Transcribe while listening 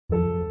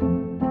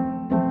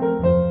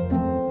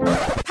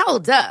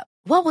Hold up.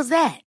 What was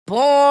that?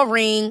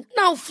 Boring.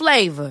 No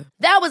flavor.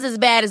 That was as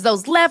bad as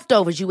those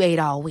leftovers you ate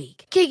all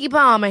week. Keke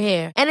Palmer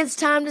here. And it's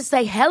time to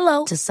say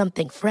hello to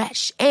something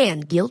fresh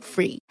and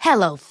guilt-free.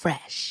 Hello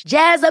Fresh.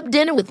 Jazz up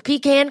dinner with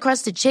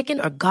pecan-crusted chicken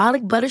or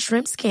garlic butter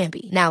shrimp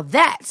scampi. Now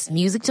that's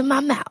music to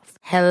my mouth.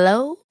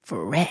 Hello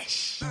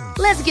Fresh.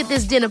 Let's get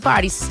this dinner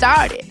party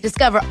started.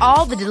 Discover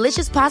all the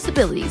delicious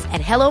possibilities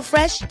at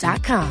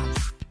hellofresh.com.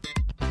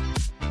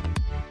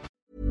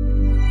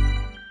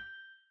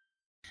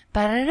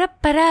 Hello,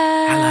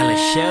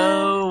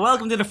 show.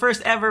 Welcome to the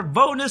first ever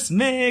bonus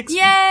mix.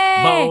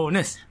 Yay!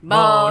 Bonus.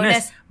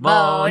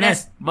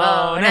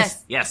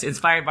 Yes,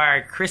 inspired by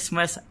our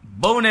Christmas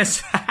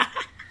bonus.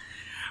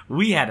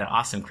 We had an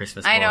awesome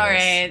Christmas bonus. I know,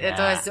 right? It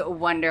was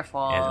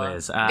wonderful. It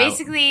was.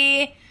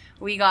 Basically,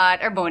 we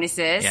got our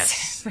bonuses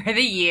for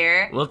the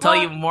year. We'll tell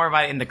you more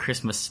about it in the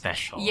Christmas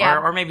special. Yeah.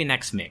 Or maybe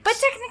next mix. But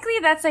technically,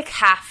 that's like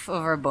half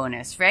of our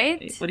bonus, right?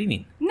 What do you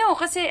mean? No,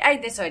 kasi,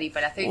 sorry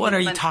pala. 13th What are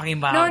you month. talking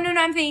about? No,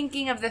 I'm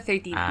thinking of the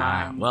 13th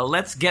month. Well,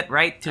 let's get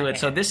right to it.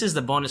 So this is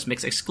the bonus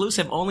mix,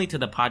 exclusive only to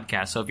the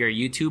podcast. So if you're a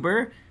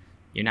YouTuber,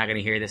 you're not going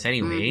to hear this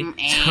anyway.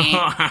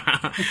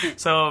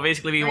 So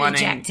basically, we want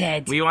to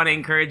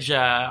encourage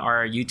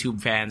our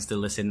YouTube fans to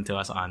listen to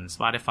us on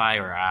Spotify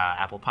or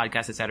Apple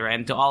Podcasts, etc.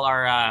 And to all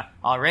our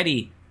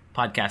already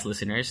podcast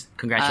listeners,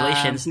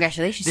 congratulations!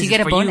 Congratulations, This you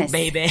get is a for bonus,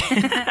 you, baby.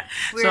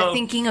 We're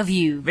thinking of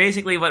you.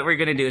 Basically, what we're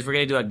going to do is we're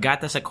going to do a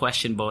Gatas a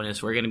question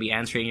bonus. We're going to be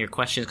answering your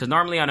questions because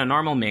normally on a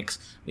normal mix,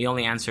 we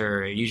only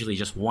answer usually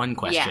just one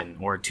question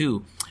or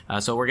two.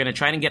 So we're going to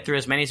try and get through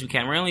as many as we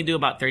can. We're only do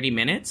about 30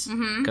 minutes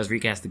because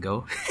Rika has to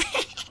go.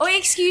 Oh,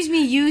 excuse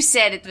me. You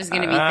said it was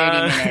going to be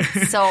 30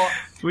 minutes. So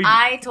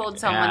I told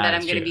someone that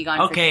I'm going to be gone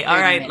for 30 all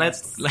right.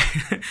 minutes.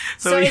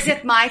 So is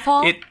it my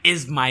fault? It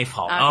is my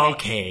fault.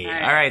 Okay.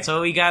 All right.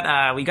 So we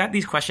got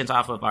these questions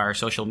off of our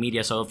social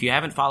media. So if you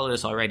haven't followed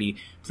us already,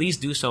 please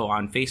do so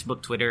on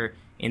Facebook, Twitter,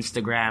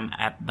 Instagram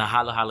at The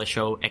Halo Halo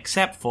Show,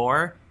 except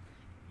for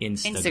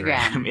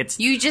Instagram.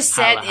 You just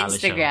said Halo Halo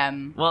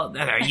Instagram. Show. Well,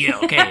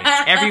 okay.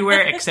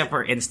 Everywhere except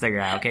for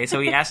Instagram. Okay. So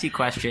we asked you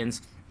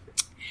questions.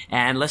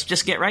 And let's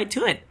just get right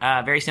to it.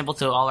 Very simple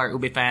to all our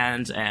Ube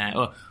fans,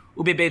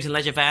 Ube Babes and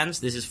Legend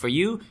fans. This is for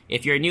you.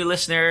 If you're a new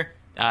listener,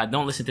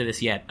 don't listen to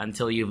this yet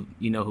until you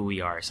know who we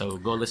are. So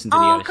go listen to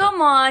the other show. Oh,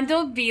 come on.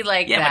 Don't be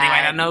like that. Yeah, but they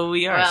might not know who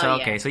we are.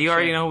 Well, So you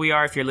already know who we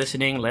are if you're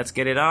listening. Let's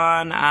get it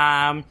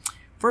on.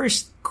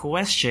 First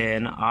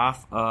question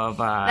off of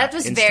that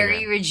was Instagram.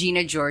 very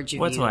Regina George of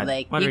What's you. what?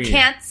 Like, What you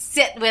can't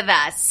sit with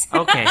us.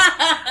 Okay.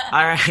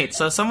 All right.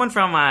 So someone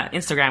from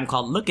Instagram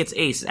called Look It's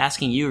Ace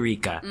asking you,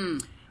 Rika.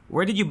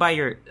 Where did you buy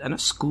your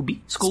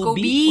Scooby?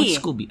 Scooby. What's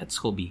Scooby? That's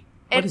Scooby.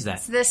 What is that?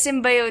 It's the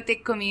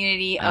symbiotic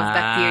community of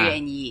bacteria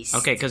and yeast.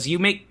 Okay, because you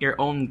make your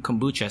own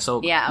kombucha. So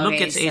Look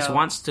It's Ace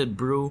wants to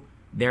brew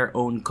their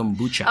own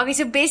kombucha. Okay,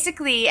 so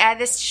basically, I had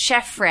this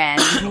chef friend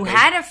who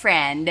had a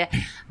friend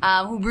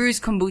who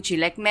brews kombucha.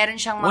 Like, meron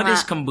siyang mga... What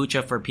is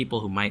kombucha for people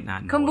who might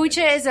not know?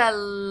 Kombucha is a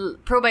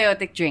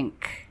probiotic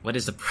drink. What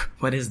is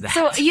that?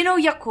 So, you know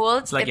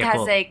Yakult? It's like it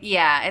Yakult.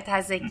 it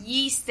has like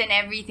yeast and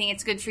everything.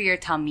 It's good for your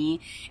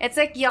tummy. It's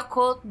like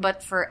Yakult,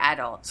 but for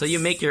adults. So you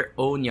make your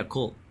own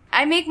Yakult.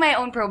 I make my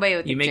own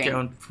probiotic drink. You make your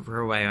own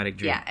probiotic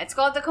drink. Yeah, it's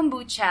called the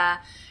kombucha.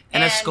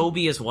 And a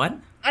SCOBY is what?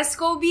 A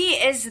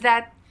SCOBY is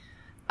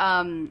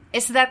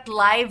that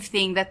live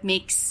thing that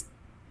makes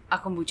a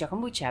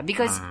kombucha.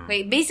 Because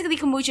basically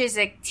kombucha is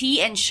like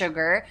tea and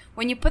sugar.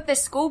 When you put the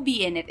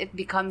SCOBY in it, it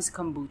becomes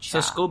kombucha. So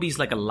SCOBY is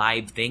like a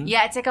live thing?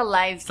 Yeah, it's like a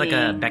live thing. It's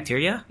like a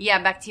bacteria?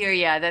 Yeah,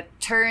 bacteria that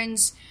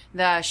turns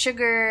the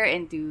sugar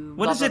into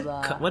What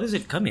does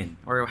it come in?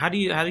 Or how do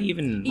you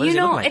even what does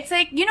it look like? It's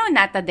like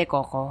nata de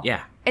coco.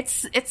 Yeah.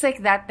 It's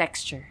like that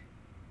texture.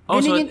 Oh,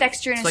 so yung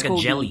texture it's ng like SCOBY.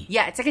 a jelly.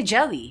 Yeah, it's like a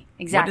jelly.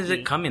 Exactly. What does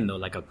it come in though?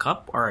 Like a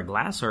cup or a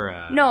glass or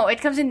a... No,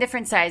 it comes in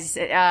different sizes.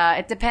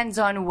 It depends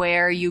on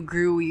where you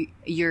grew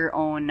your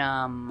own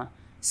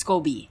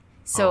SCOBY.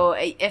 So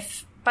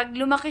if pag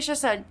lumaki siya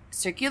sa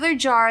circular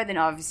jar, then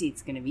obviously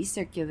it's gonna be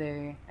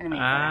circular.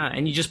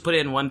 And you just put it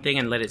in one thing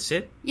and let it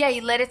sit? Yeah,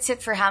 you let it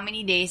sit for how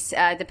many days,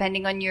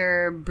 depending on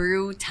your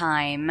brew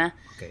time.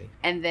 Okay.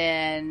 And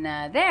then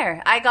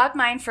there, I got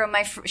mine from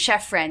my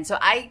chef friend. So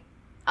I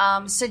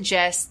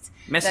suggest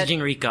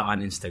messaging Rika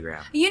on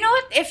Instagram. You know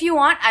what? If you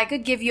want, I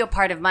could give you a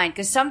part of mine.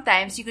 Because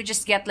sometimes you could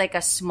just get like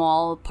a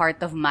small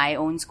part of my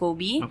own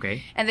SCOBY.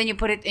 Okay. And then you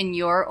put it in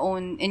your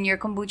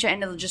kombucha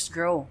and it'll just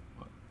grow.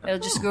 It'll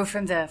just grow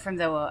from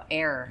the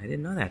air. I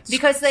didn't know that.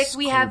 Because like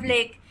we have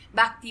like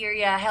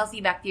bacteria,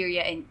 healthy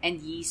bacteria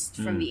and yeast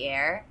from the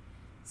air.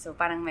 So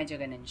parang medyo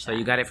ganun siya. So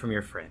you got it from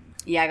your friend.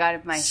 Yeah, I got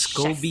it from my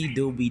SCOBY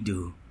Dooby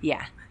Doo.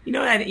 Yeah. You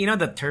know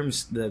the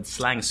terms, the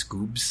slang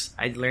scoobs?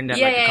 I learned that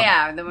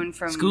the one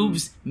from...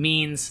 Scoobs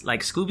means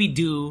like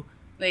Scooby-Doo,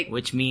 like,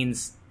 which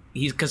means...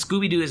 Because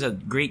Scooby-Doo is a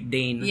Great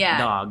Dane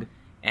dog,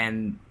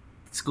 and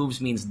Scoobs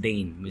means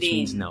Dane, which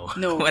means no.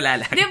 No. Wala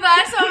lang.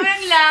 Diba?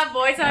 Sobrang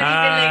labo. It's not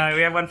even like...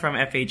 We have one from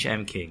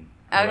FHM King.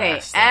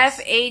 Okay,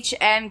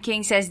 FHM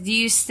King says, do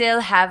you still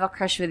have a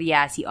crush with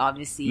Yassi?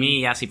 Obviously.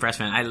 Me, Yassi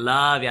Pressman. I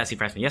love Yassi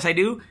Pressman. Yes, I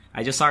do.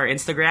 I just saw her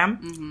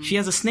Instagram. Mm-hmm. She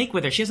has a snake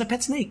with her. She has a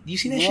pet snake. Do you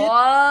see that shit?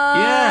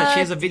 Yeah, she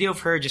has a video of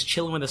her just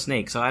chilling with a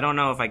snake. So I don't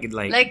know if I could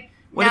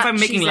what if I'm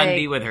making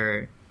landi with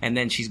her and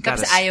then she's got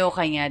tapos ayaw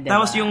ka niya, diba?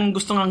 Tapos yung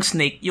gusto ng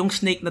snake, yung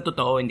snake na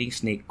totoo, hindi yung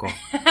snake ko.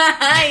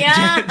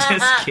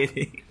 Just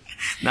kidding.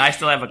 No, I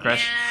still have a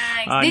crush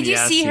on Did you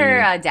Yassi. see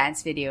her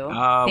dance video?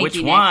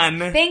 Which one?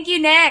 Thank you,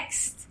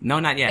 next. No,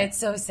 not yet. It's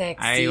so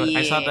sexy.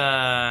 I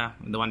saw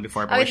the one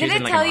before. But did I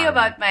tell you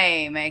about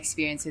my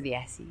experience with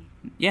Yassi?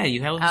 Yeah,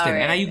 you hosted.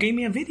 Right. And you gave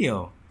me a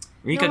video.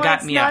 Rika no,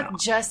 got me out. It's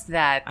not just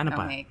that. Ano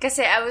pa? Okay.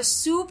 Kasi I was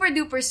super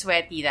duper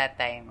sweaty that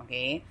time,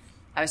 okay?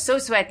 I was so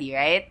sweaty,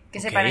 right?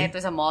 Kasi parang it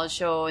was a mall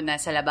show,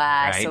 nasa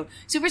labas. Right. So,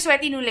 super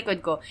sweaty nung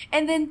likod ko.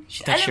 And then...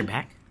 She touched your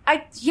back?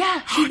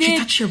 Yeah, she did. She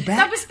touched your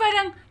back? Tapos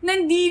parang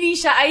nandiri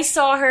siya. I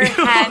saw her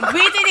hand.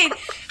 Wait.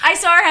 I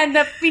saw her hand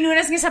na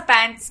pinunas niya sa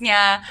pants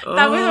niya.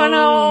 Tapos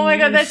oh my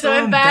God, that's so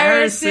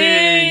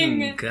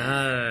embarrassing.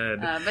 God.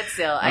 But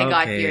still, I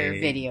got your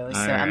video, so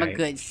I'm a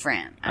good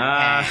friend.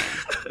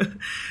 Okay.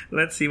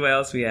 Let's see what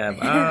else we have.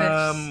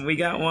 We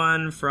got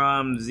one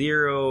from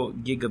 0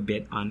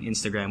 Gigabit on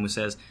Instagram who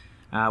says,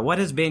 what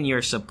has been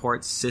your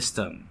support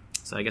system?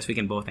 So I guess we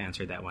can both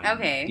answer that one.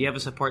 Okay. Do you have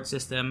a support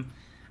system?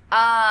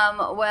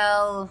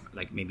 Well...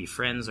 Like maybe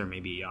friends or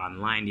maybe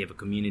online? Do you have a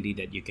community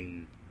that you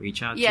can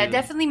reach out to? Yeah,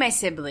 definitely my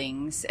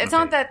siblings. It's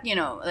not that,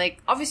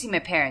 obviously my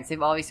parents,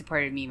 they've always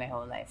supported me my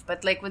whole life.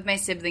 But like with my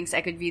siblings,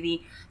 I could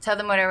really tell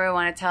them whatever I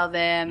want to tell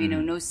them.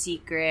 No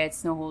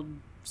secrets, no holds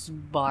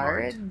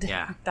barred.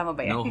 Yeah. Tama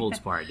ba yan? No holds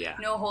barred, yeah.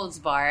 No holds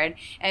barred.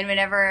 And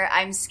whenever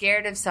I'm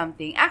scared of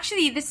something,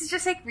 actually, this is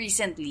just like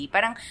recently,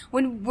 parang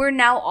when we're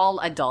now all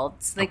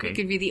adults, we could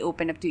really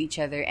open up to each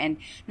other and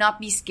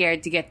not be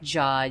scared to get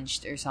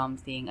judged or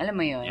something. Alam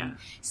mo yun? Yeah.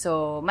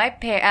 So,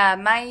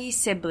 my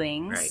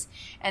siblings,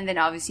 and then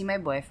obviously my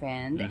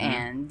boyfriend,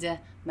 and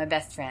my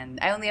best friend.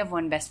 I only have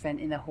one best friend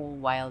in the whole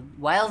wide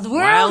world.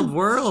 Wide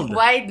world.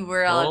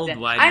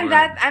 I'm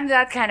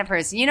that kind of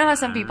person. You know how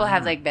some people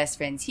have like best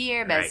friends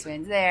here, best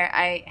friends there.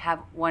 I have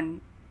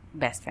one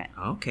best friend.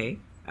 Okay.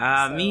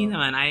 Me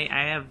naman,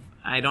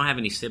 I don't have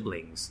any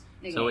siblings.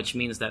 Okay. So which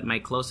means that my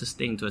closest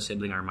thing to a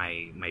sibling are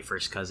my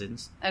first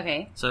cousins.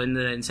 Okay. So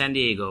in San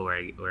Diego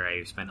where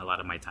I spent a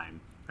lot of my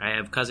time, I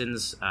have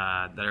cousins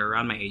that are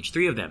around my age.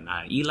 3 of them: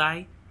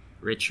 Eli,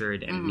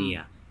 Richard, and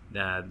Mia.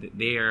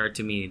 They are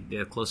to me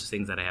the closest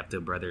things that I have to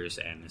brothers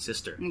and a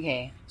sister.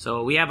 Okay.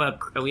 So we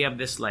have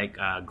this like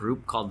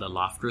group called the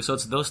Loft Crew. So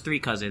it's those 3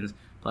 cousins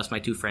plus my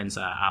 2 friends,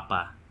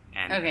 Appa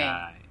and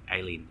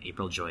Eileen,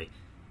 April Joy.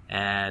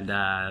 And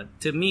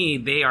to me,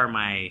 they are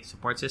my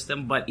support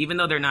system. But even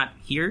though they're not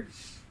here,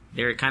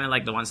 they're kind of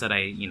like the ones that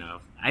I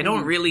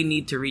don't really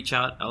need to reach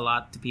out a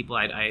lot to people.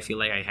 I feel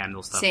like I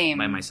handle stuff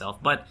by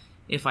myself. But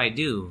if I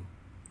do,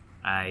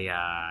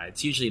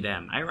 it's usually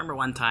them. I remember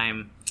one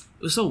time,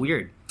 it was so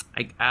weird.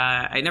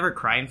 I never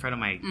cry in front of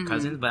my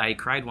cousins, but I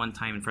cried one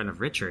time in front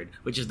of Richard,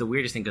 which is the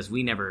weirdest thing because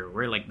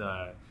we're like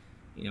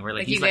we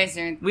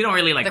don't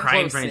really like cry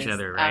in front of each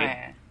other,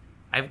 right?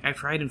 I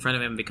cried in front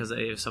of him because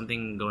there was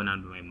something going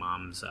on with my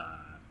mom's,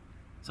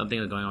 something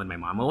was going on with my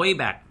mom way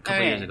back a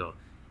couple years ago.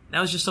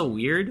 That was just so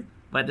weird,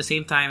 but at the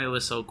same time, it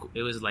was so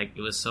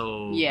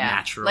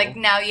natural. Like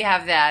now you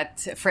have that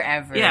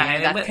forever.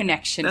 Yeah, that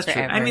connection that's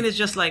forever. True. I mean, it's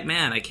just like,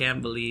 man, I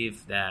can't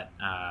believe that.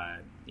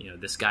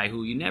 This guy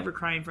who you never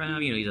cry in front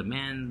of, he's a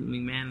manly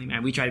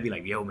man. We try to be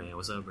like, yo, man,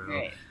 what's up, bro?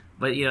 Right.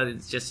 But,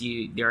 it's just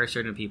there are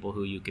certain people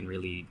who you can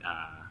really,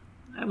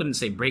 I wouldn't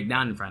say break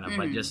down in front of,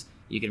 but just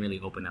you can really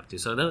open up to.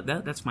 So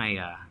that's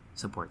my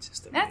support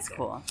system. That's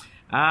cool.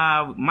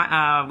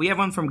 We have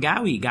one from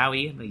Gawi.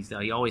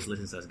 Gawi, he always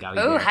listens to us, Gawi.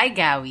 Oh, hi,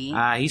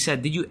 Gawi. He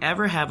said, did you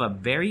ever have a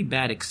very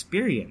bad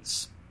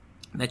experience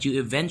that you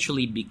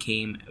eventually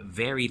became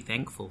very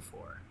thankful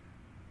for?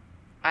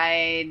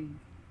 I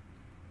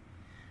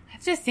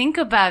have to think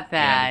about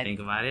that. You have to think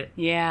about it?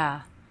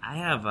 Yeah. I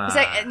have... it's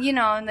like,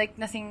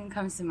 nothing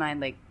comes to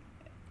mind,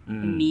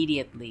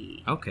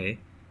 immediately. Okay.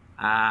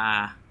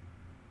 I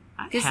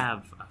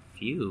have a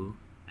few.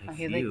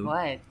 Like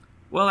what?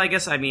 Well, I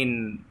guess, there's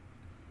okay,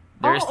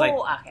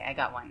 I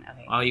got one.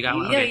 Okay. Oh, you got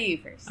one? Okay. You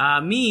first.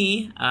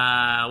 Me,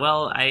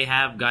 I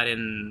have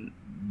gotten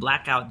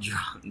blackout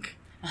drunk.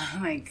 Oh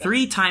my God.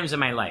 3 times in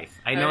my life.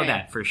 I know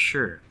that for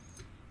sure.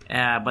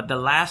 But the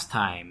last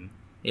time,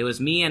 it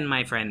was me and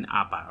my friend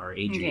Appa, or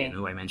Adrian,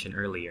 who I mentioned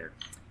earlier.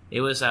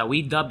 It was,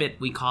 we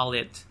call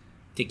it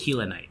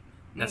Tequila Night.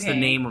 That's the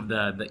name of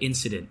the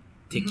incident,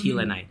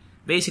 Tequila Night.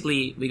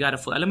 Basically, we got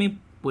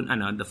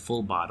the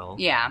full bottle.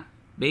 Yeah.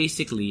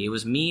 Basically, it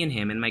was me and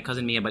him and my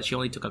cousin Mia, but she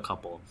only took a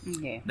couple.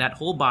 Okay. That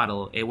whole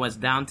bottle, it was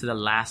down to the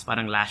last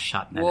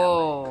shot.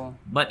 Whoa.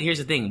 But here's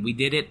the thing, we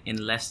did it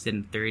in less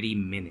than 30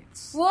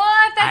 minutes.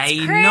 What? That's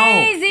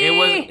crazy.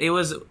 I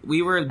know.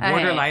 We were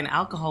borderline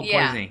alcohol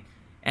poisoning.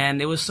 And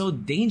it was so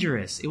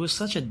dangerous. It was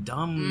such a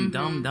dumb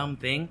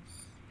thing.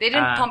 They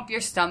didn't pump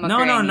your stomach. No,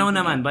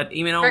 naman. But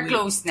we're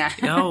close na.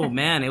 Oh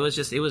man, it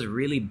was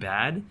really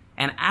bad.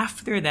 And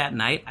after that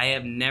night, I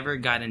have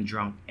never gotten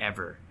drunk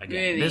ever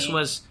again. Really? This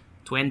was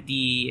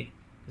 20...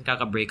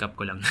 Kaka-breakup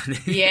ko lang.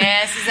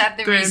 Yes, is that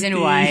the reason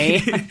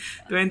why?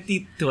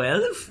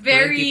 2012?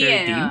 Very,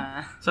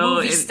 2013. So,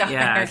 movie star.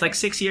 yeah, it's like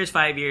 6 years,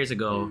 5 years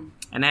ago.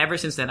 And ever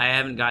since then, I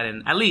haven't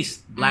gotten, at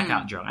least,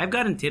 blackout drunk. I've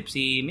gotten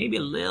tipsy, maybe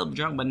a little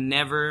drunk, but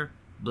never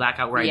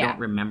blackout where I don't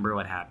remember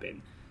what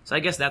happened. So I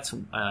guess that's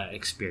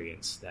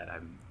experience that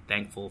I'm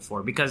thankful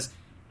for. Because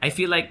I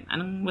feel like,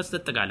 what's the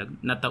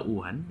Tagalog?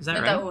 Natauhan? Is that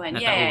Natauhan.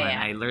 right? Yeah.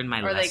 I learned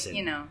my or lesson. Like,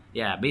 you know.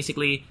 Yeah,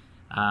 basically,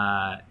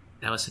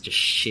 that was such a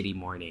shitty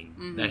morning.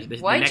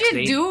 Why'd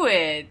you do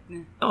it?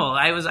 Oh,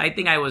 I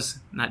think I was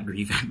not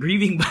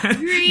grieving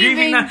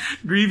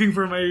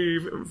for my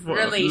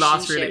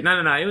lost relationship.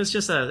 No. It was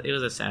just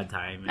a sad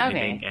time. Okay. I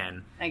think,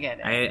 and I get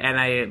it.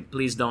 I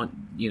please don't,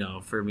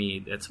 for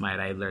me, that's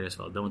I learned as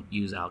well. Don't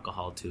use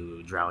alcohol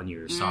to drown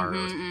your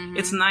sorrows.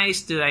 It's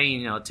nice to,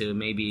 to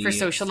maybe for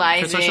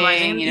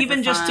socializing,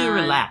 even just to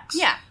relax.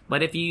 Yeah.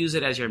 But if you use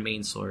it as your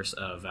main source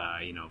of,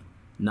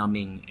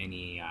 numbing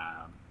any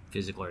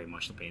physical or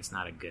emotional pain, it's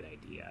not a good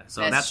idea. So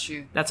that's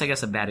true. That's, I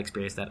guess, a bad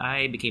experience that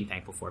I became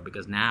thankful for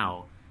because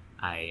now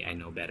I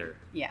know better.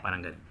 Yeah.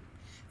 Parang ganun.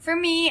 For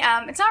me,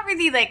 it's not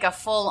really like a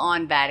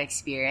full-on bad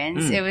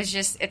experience. It was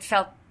just, it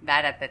felt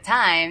bad at the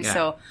time. Yeah.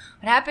 So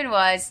what happened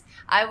was,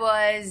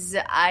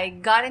 I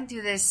got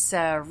into this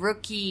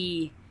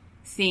rookie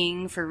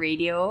thing for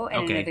radio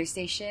and another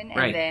station.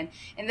 And then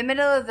in the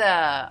middle of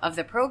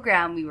the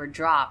program, we were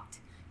dropped.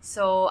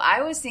 So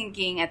I was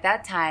thinking at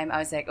that time, I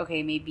was like,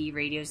 okay, maybe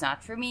radio's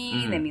not for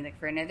me. Let me look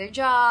for another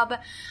job.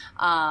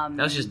 That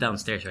was just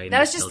downstairs, right? That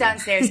was just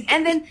downstairs.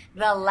 And then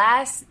the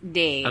last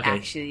day, that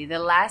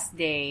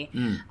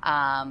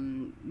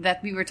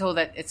we were told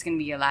that it's going to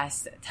be your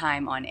last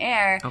time on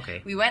air,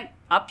 we went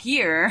up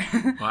here.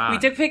 Wow. We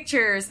took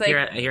pictures.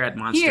 Like here at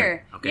Monster.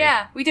 Here. Okay.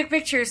 Yeah. We took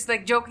pictures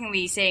like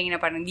jokingly saying na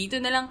parang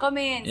dito na lang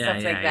kami and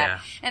stuff like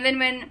that. And then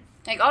when,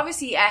 like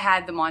obviously I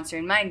had the Monster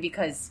in mind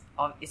because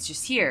it's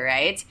just here,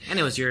 right? And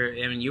it was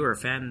you were a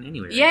fan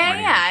anyway. Right?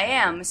 Yeah, I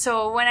am.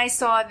 So when I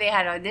saw they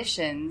had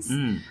auditions,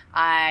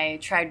 I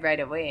tried right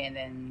away, and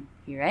then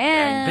here I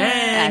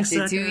am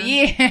after 2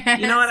 years.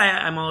 You know what?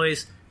 I'm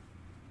always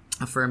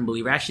a firm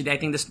believer. Actually, I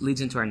think this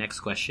leads into our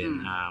next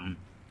question.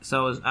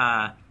 So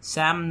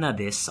Sam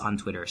Nadis on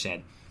Twitter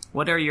said,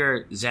 "What are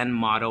your Zen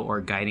motto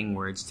or guiding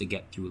words to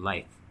get through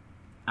life?"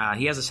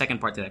 He has a second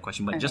part to that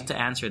question, but just to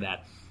answer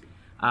that.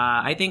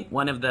 I think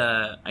one of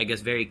the, I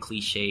guess, very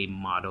cliche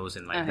mottos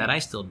in life that I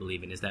still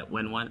believe in is that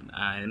when one,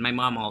 and my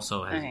mom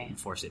also has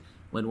enforced it,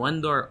 when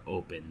one door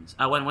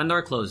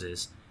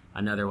closes,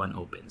 another one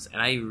opens.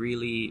 And I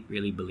really,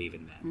 really believe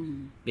in that.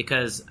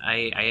 Because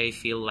I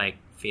feel like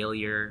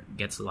failure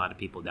gets a lot of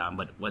people down,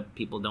 but what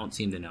people don't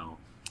seem to know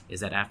is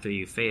that after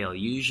you fail,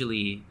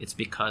 usually it's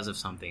because of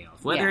something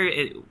else.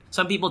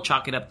 Some people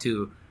chalk it up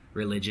to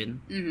religion.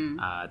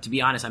 To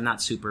be honest, I'm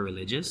not super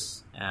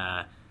religious.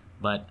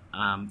 But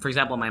for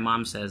example, my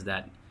mom says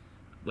that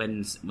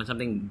when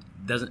something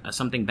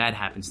bad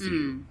happens to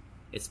you,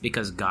 it's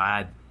because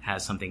God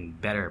has something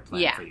better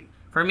planned for you.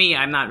 For me,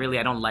 I'm not really.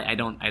 I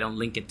don't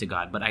link it to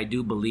God, but I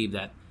do believe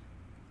that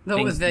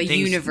the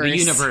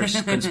universe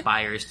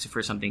conspires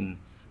for something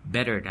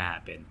better to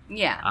happen.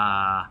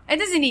 Yeah. It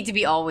doesn't need to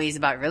be always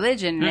about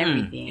religion and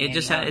everything.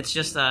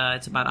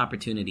 It's about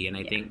opportunity, and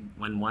I think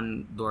when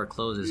one door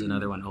closes,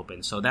 another one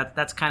opens. So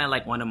that's kind of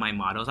like one of my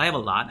mottos. I have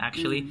a lot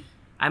actually.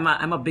 I'm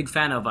a big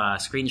fan of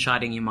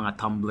screenshotting yung mga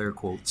Tumblr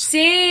quotes.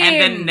 Same! And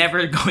then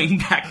never going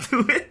back to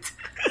it.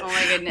 Oh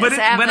my goodness. But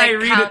I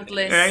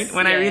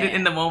read it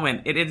in the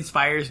moment, it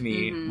inspires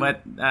me.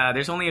 But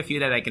there's only a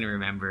few that I can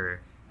remember.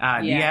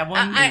 Do you have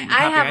one?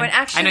 I have one.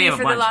 Actually,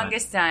 for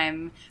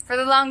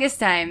the longest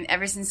time,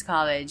 ever since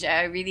college,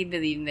 I really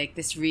believe in like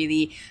this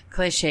really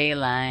cliche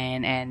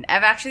line, and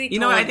I've actually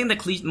I think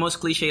the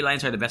most cliche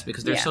lines are the best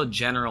because they're so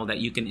general that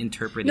you can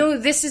interpret it. No,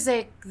 this is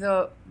like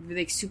the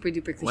super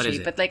duper cliche, what is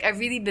it? but like I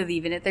really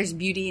believe in it. There's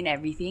beauty in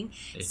everything.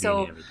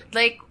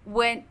 Like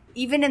when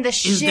even in the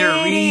is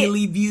there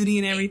really beauty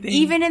in everything?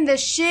 Even in the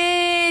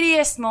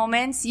shittiest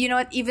moments, you know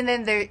what?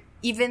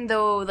 Even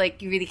though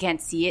like you really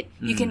can't see it,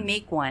 you can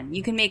make one.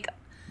 You can make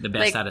the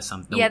best out of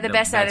something. The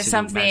best out of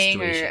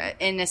something or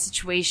in a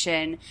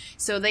situation.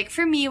 So like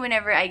for me,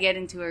 whenever I get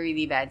into a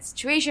really bad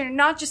situation,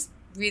 not just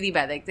really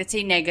bad, like let's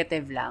say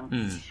negative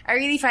lang, I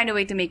really find a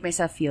way to make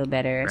myself feel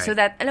better. Right. So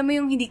that, alam mo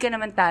yung hindi ka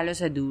naman talo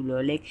sa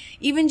dulo. Like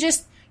even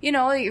just,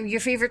 your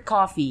favorite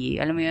coffee,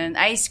 alam mo yun,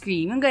 ice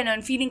cream, yung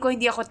ganon, feeling ko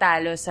hindi ako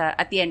talo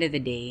at the end of the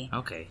day.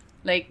 Okay.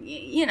 Like,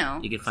 you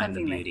can find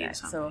the beauty like in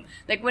something. So,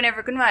 like,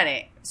 whenever,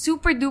 kunwari,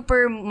 super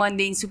duper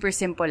mundane, super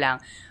simple lang,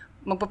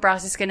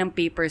 magpa-process ka ng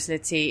papers,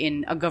 let's say,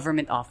 in a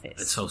government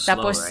office. It's so slow,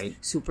 Tapos, right?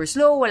 Super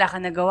slow, wala ka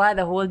nagawa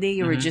the whole day,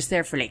 you were just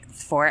there for like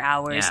 4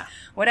 hours. Yeah.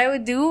 What I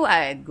would do,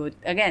 I'd go,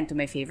 again, to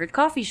my favorite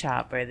coffee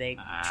shop, or like,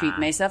 treat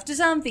myself to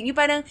something. Yung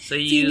parang, so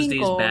you use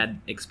these bad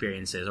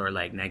experiences, or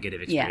like negative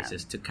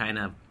experiences, to kind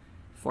of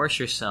not force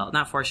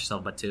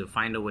yourself, but to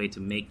find a way to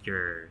make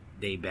your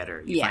day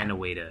better. You find a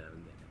way to...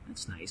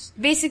 That's nice.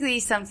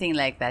 Basically, something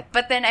like that.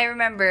 But then I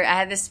remember I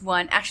had this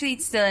one. Actually,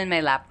 it's still in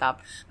my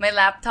laptop. My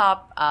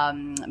laptop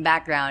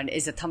background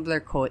is a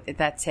Tumblr quote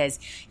that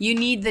says, "You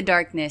need the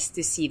darkness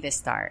to see the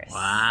stars."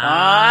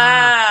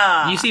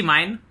 Wow. Do you see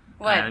mine?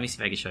 What? Let me see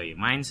if I can show you.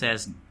 Mine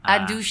says...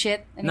 do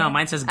shit? No,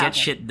 mine says get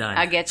shit done.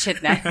 Get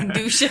shit done.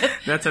 Do shit.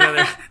 That's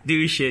another...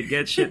 do shit.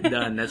 Get shit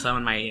done. That's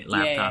on my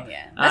laptop.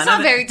 Yeah. That's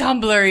not very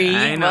Tumblr-y.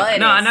 I know. Well,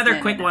 no,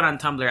 another quick one on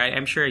Tumblr.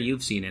 I'm sure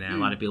you've seen it, and a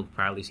lot of people have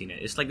probably seen it.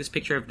 It's like this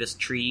picture of this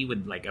tree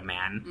with like a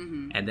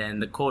man, and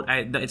then the quote.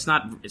 It's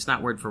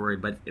not word for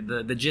word, but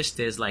the gist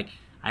is like,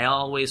 I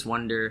always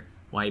wonder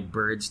why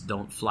birds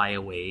don't fly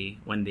away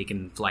when they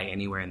can fly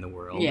anywhere in the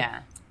world.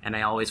 Yeah. And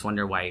I always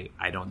wonder why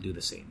I don't do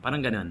the same.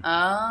 Parang ganun.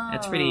 Oh,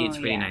 it's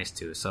pretty nice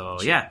too.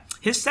 So yeah,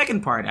 his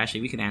second part,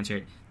 actually, we can answer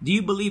it. Do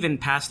you believe in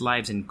past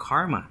lives and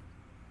karma?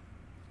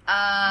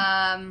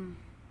 I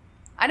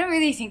don't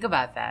really think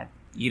about that.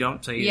 You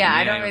don't? So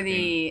I don't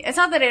really... It's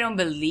not that I don't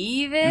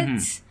believe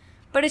it,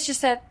 but it's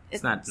just that...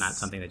 It's not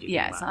something that you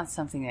think about. it's not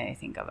something that I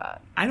think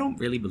about. I don't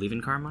really believe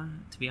in karma,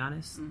 to be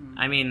honest.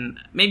 I mean,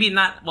 maybe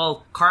not...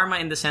 Well, karma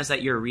in the sense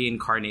that you're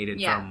reincarnated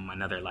from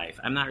another life.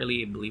 I'm not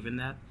really believing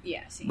that.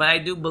 Yeah, see. But I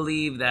do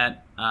believe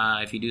that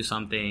if you do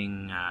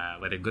something,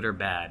 whether good or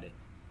bad,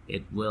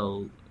 it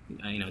will,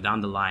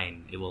 down the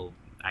line, it will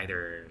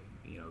either,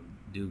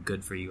 do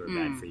good for you or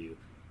bad for you.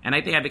 And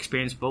I think I've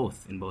experienced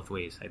both in both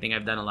ways. I think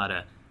I've done a lot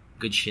of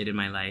good shit in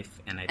my life,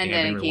 and I think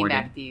I've been rewarded.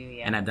 Came back to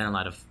you, and I've done a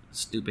lot of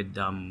stupid,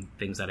 dumb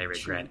things that I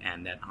regret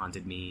and that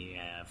haunted me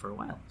for a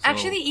while. So,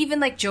 actually, even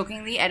like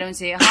jokingly, I don't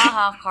say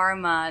 "haha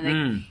karma."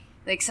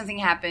 Like something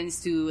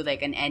happens to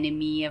like an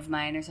enemy of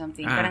mine or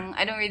something. Parang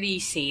I don't really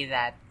say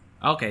that.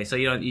 Okay, so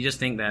you just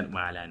think that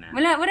wala na.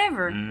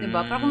 Whatever,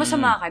 diba? Parang kung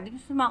masama ka, di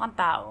masama kang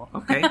tao.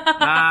 Okay,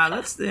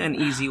 let's do an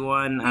easy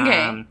one.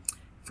 Okay.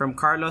 From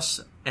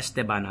Carlos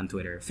Esteban on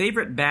Twitter.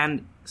 Favorite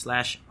band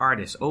 /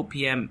 artist,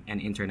 OPM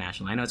and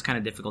international. I know it's kind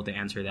of difficult to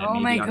answer that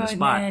maybe on the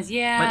spot.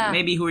 Yeah. But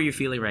maybe who are you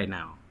feeling right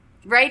now?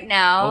 Right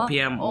now?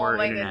 OPM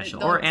or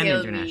international? Or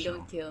international?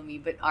 Don't kill me,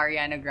 but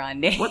Ariana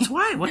Grande. What's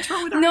wrong with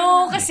Ariana Grande?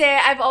 No, kasi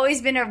I've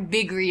always been a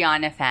big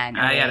Rihanna fan.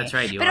 Yeah, that's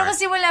right. Pero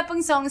kasi wala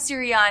pang songs si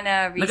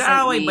Rihanna recently.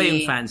 Nag-aaway ba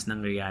yung fans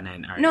ng Rihanna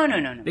and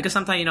Ariana? No. Because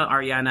sometimes,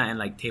 Ariana and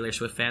like Taylor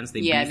Swift fans,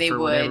 they beef they for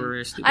would.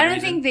 whatever stupid I don't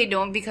reason. think they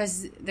don't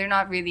because they're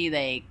not really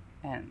like,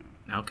 I don't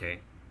know. Okay.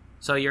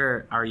 So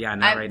you're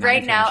Ariana right now?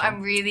 Right now,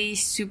 I'm really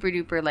super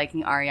duper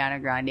liking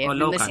Ariana Grande. I've been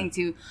local. listening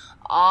to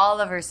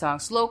all of her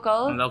songs.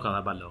 Local? Local, how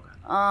about local?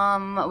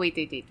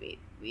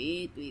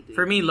 Wait.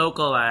 For me,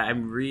 local,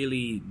 I'm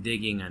really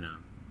digging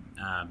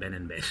Ben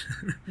and Ben.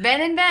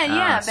 Ben and Ben,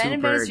 yeah. Ben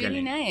and Ben is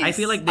really galing. nice. I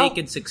feel like they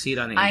could succeed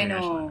on an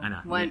international.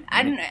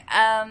 I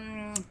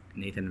know.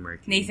 Nathan and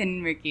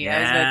Mercury. Yes. I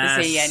was about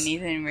to say,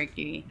 Nathan and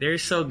Mercury. They're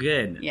so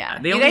good.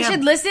 Yeah. You guys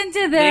should listen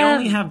to them. They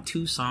only have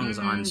 2 songs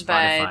on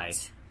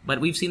Spotify. But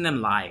we've seen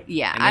them live.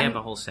 Yeah. And they have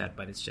a whole set,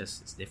 but it's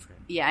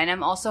different. Yeah, and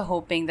I'm also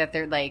hoping that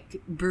they're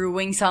like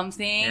brewing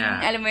something.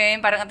 Yeah. Alam mo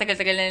yun, parang ang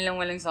tagal-tagal na nilang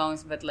walang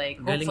songs, but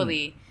like,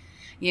 hopefully,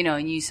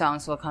 new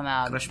songs will come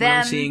out. Crush mo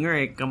ng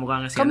singer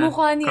kamukha nga siya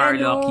ni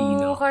Carlo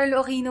Aquino.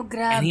 Carlo Aquino,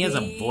 grabe. And he has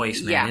a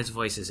voice, man. Yeah. His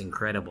voice is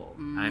incredible.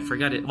 I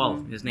forgot it.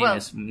 Well, his name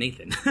is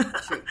Nathan.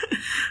 True.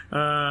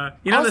 Do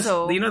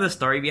you know the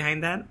story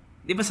behind that?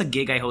 Di ba sa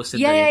gig I hosted?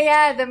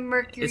 Yeah, the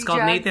Mercury It's called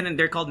Drug. Nathan, and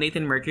they're called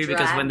Nathan Mercury Drag.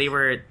 because when they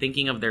were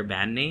thinking of their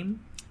band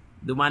name,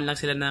 dumaan lang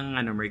sila ng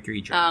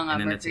Mercury Drug. Oo nga, and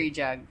then Mercury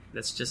Drug.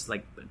 That's just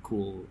like a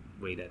cool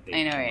way that they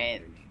I know,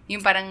 right?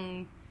 Yung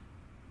parang,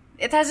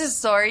 it has a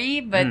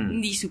story, but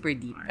hindi super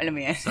deep. Alam mo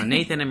yan? So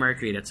Nathan and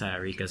Mercury, that's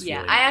Rika's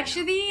feeling. I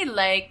actually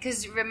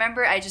because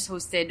remember I just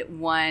hosted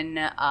one,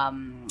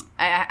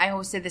 I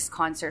hosted this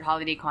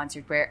holiday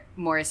concert where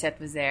Morissette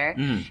was there.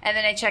 And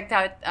then I checked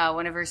out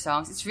one of her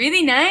songs. It's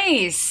really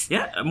nice.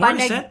 Yeah,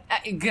 Morissette.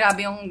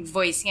 Grabe yung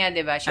voice niya,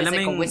 diba? She has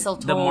like a whistle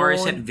tone. The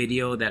Morissette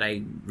video that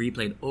I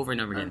replayed over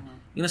and over again.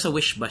 Yung nasa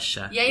Wish Bus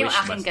siya. Yeah, yung Wish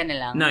Akin Bus. Ka Na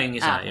Lang. No, yung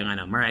isa.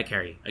 Yung Mariah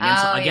Carey.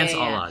 Against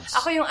All Odds.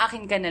 Ako yung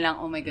Akin Ka Na Lang.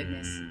 Oh my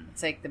goodness.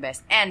 It's like the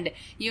best. And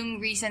yung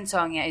recent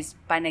song niya is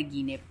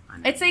Panaginip.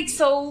 It's like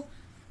so,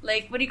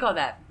 like, what do you call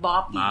that?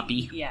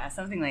 Boppy. Yeah,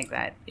 something like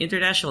that.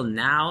 International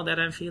now that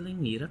I'm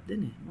feeling, hirap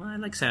din eh. Well, I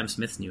like Sam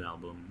Smith's new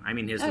album. I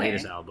mean, his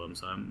latest album.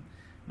 So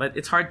but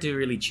it's hard to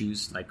really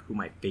choose like who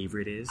my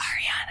favorite is.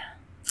 Ariana.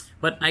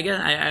 But I guess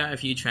I'm a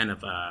huge fan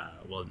of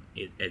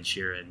Ed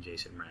Sheeran,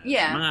 Jason Mraz.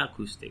 Yeah. Mga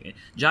acoustic.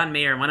 John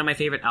Mayer, one of my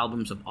favorite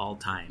albums of all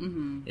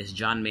time is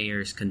John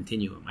Mayer's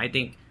Continuum. I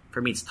think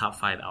for me it's top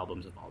 5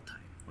 albums of all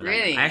time.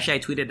 Really? I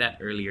tweeted that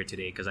earlier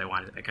today because I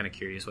kind of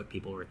curious what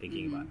people were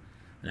thinking about.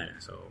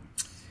 So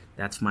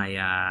that's my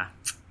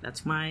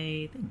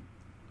thing.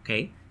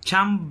 Okay.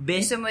 Chambe.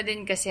 Gusto mo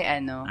din kasi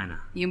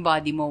yung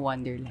body mo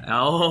Wonderland.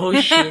 Oh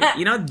shit!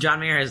 John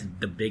Mayer has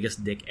the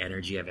biggest dick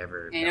energy I've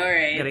ever. I know,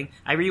 right?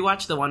 I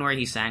rewatched the one where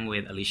he sang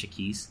with Alicia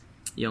Keys,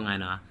 yung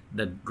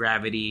the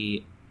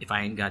Gravity If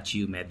I Ain't Got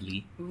You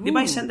medley. Did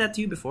I send that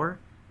to you before?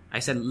 I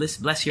said,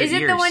 bless your ears.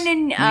 Is it the one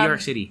in New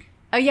York City?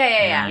 Oh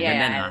yeah.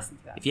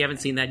 If you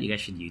haven't seen that, you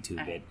guys should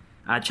YouTube it.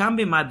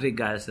 Chambe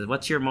Madrigal says,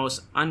 what's your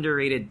most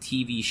underrated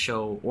TV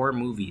show or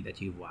movie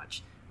that you've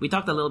watched? We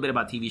talked a little bit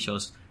about TV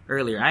shows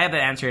earlier. I have an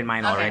answer in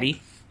mind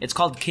already. It's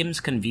called Kim's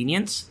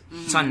Convenience.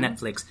 Mm-hmm. It's on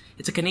Netflix.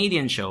 It's a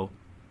Canadian show.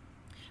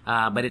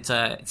 But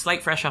it's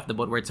like Fresh Off the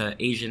Boat, where it's an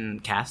Asian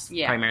cast,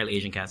 primarily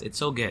Asian cast. It's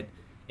so good.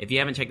 If you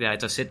haven't checked it out,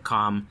 it's a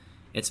sitcom.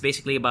 It's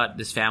basically about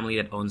this family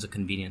that owns a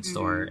convenience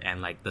store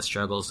and like the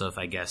struggles of,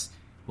 I guess,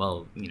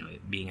 well,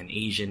 being an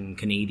Asian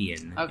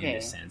Canadian in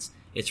this sense.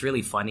 It's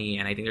really funny,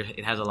 and I think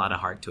it has a lot of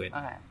heart to it.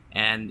 Okay.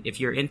 And if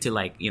you're into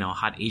like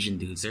hot Asian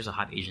dudes, there's a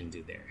hot Asian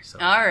dude there. So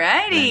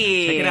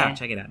alrighty,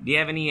 check it out. Do you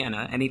have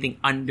anything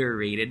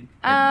underrated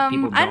that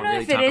people don't I don't know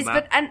really if it talk is,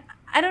 about? but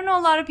I don't know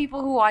a lot of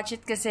people who watch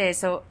it kasi.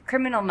 So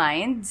Criminal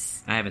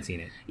Minds. I haven't seen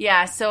it.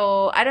 Yeah,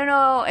 so I don't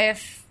know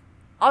if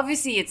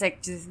obviously it's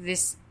like just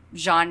this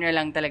genre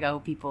lang talaga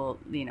who people,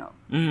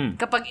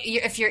 kapag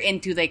if you're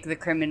into like the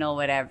criminal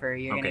whatever,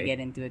 you're gonna get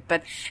into it.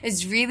 But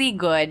it's really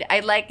good. I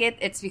like it.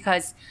 It's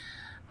because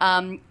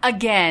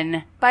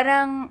again,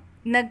 parang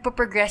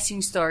nagpo-progress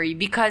yung story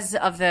because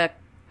of the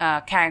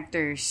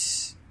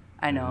characters.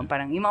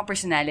 Parang yung mga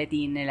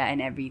personality nila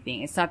and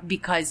everything. It's not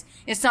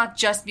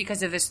just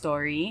because of the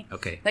story.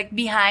 Okay. Like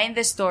behind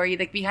the story,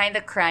 like behind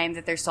the crime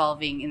that they're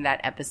solving in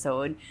that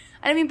episode.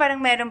 I mean,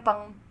 parang meron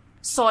pang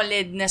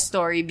solid na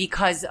story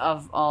because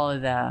of all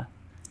the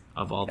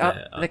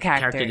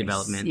character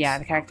developments. Yeah,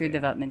 the character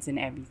developments and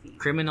everything.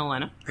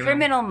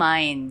 Criminal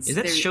Minds. Is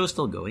that show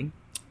still going?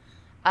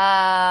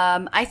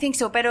 I think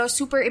so, pero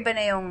super iba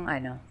na yung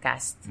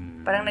cast.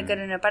 Parang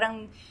nagkaroon na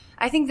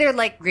I think they're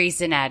like Grey's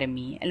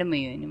Anatomy. Alam mo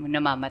yun,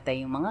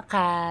 namamatay yung mga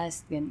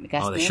cast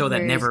the show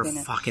that never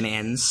fucking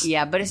ends.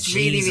 Yeah, but it's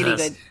really, really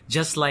good.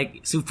 Just like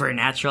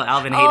Supernatural.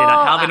 Alvin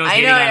was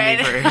hating on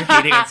me for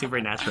hating on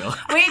Supernatural.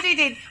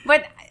 Wait.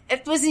 But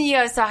it wasn't you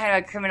I was talking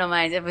about Criminal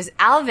Minds. It was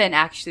Alvin,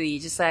 actually,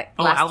 just like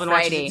last Alvin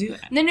Friday. Watches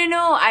it too?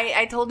 No.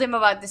 I told him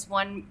about this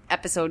one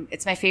episode.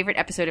 It's my favorite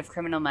episode of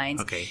Criminal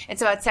Minds. Okay.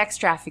 It's about sex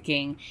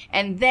trafficking.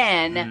 And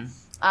then,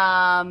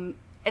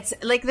 it's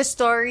like the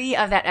story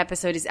of that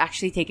episode is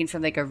actually taken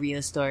from like a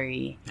real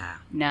story.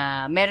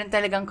 Na meron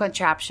talagang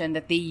contraption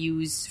that they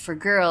use for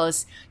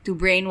girls to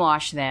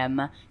brainwash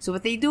them. So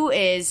what they do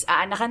is,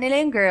 aanaka nila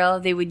yung girl,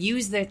 they would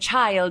use the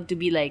child to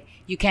be like,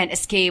 you can't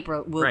escape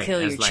or we'll kill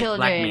your children.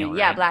 Blackmail,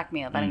 yeah,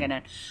 blackmail. Parang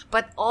ganun.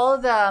 But all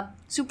the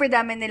super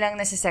dami nilang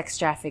nasa sex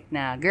traffic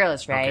na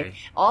girls, right? Okay.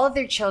 All of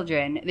their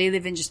children, they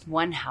live in just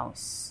one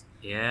house.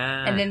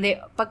 Yeah. And then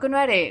pag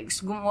kunwari,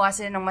 gumawa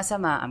sila ng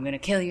masama, I'm gonna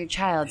kill your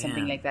child,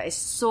 something like that. It's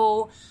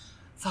so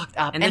fucked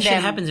up. And that shit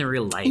happens in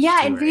real life.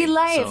 Yeah, too, in real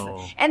life.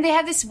 So... And they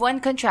have this one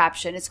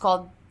contraption. It's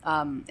called,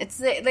 it's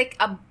like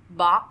a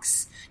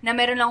box na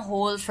meron lang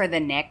hole for the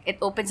neck. It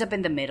opens up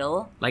in the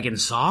middle. Like in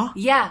Saw?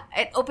 Yeah,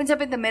 it opens up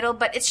in the middle,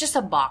 but it's just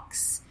a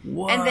box.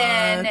 What? And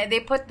then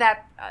they put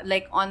that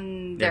like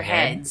on their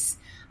heads.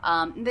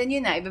 And then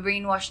yun na,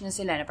 iba-brainwash na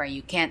sila na parang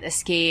you can't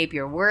escape,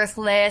 you're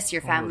worthless,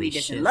 your family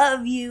doesn't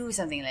love you,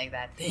 something like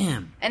that.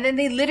 Damn. And then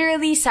they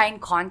literally sign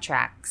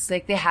contracts.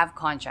 Like, they have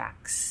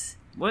contracts.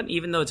 What?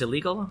 Even though it's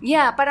illegal?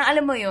 Yeah, parang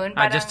alam mo yun.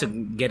 Parang, just to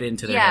get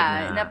into their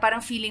head na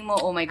parang feeling mo,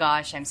 oh my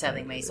gosh, I'm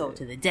selling my soul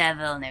to the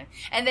devil.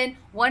 And then,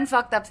 one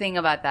fucked up thing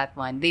about that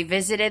one, they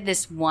visited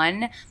this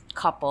one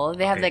couple.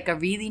 They have like a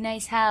really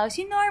nice house.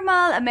 Yung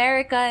normal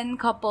American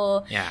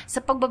couple. Yeah.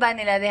 Sa pagbaba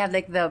nila, they have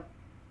like the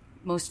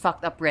most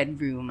fucked up red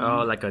room.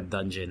 Oh, like a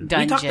dungeon.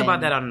 We talked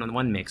about that on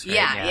One Mix, right?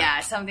 Yeah,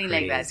 something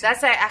like that. So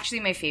that's actually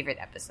my favorite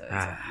episode.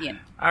 So, yeah.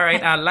 All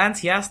right, Lance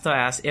Yasto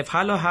asks, if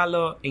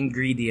halo-halo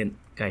ingredient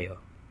kayo,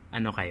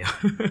 ano kayo?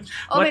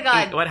 My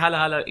God. What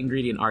halo-halo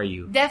ingredient are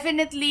you?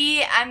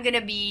 Definitely, I'm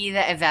gonna be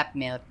the Evap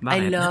milk. Bakit? I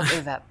love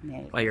Evap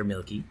milk. Why, you're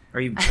milky? Are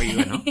you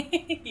ano?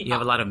 You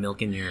have a lot of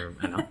milk in your,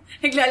 ano?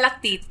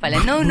 Naglalactate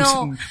pala.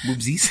 No.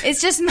 Boobsies?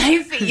 It's just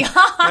my face.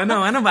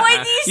 Ano ba?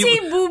 Why do you say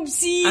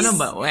boobsies? Ano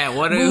ba?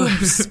 What are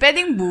boobs.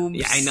 Pwedeng boobs.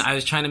 Yeah, I know. I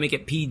was trying to make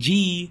it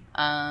PG.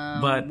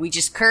 But we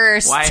just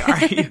cursed.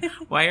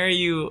 Why are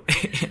you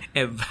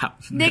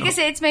Evap? Hindi,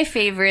 kasi it's my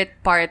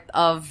favorite part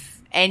of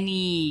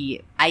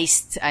any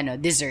iced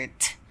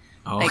dessert.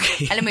 Okay.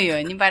 Like, alam mo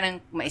yun, yung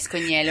parang mais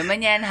con hielo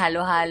man yan,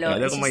 halo-halo.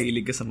 Kala ko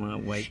mahilig ka sa mga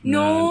white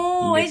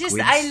no, na liquids.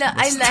 I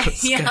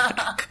like, yeah.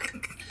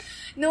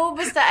 No,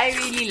 basta I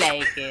really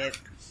like it.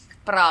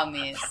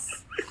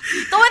 Promise.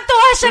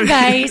 Tuwan-tuwa siya,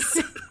 guys.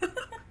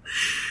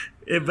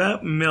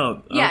 Evap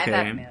milk. Okay. Yeah,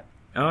 Evap milk.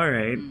 All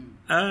right.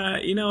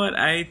 You know what?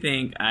 I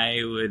think I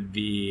would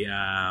be,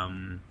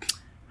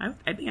 I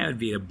think I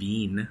would be a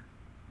bean.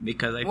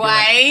 Because I feel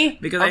why?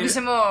 Like, because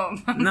gusto mo?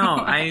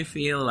 No, I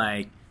feel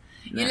like...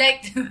 You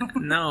like to...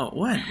 No,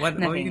 what? What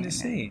were you gonna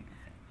say?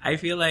 I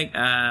feel like,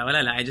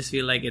 I just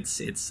feel like it's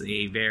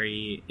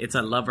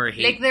a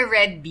love-or-hate. Like the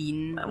red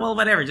bean. Well,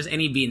 whatever, just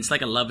any beans. It's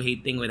like a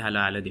love-hate thing with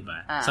halo-halo,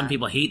 diba? Some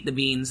people hate the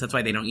beans, that's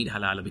why they don't eat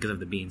halo-halo because of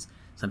the beans.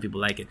 Some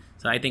people like it.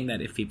 So I think that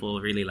if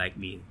people really like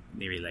me,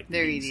 they really like the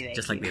beans. Really like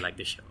just like they like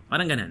the show.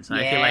 Parang ganun. So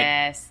I feel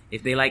like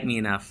if they like me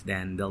enough,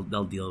 then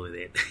they'll deal with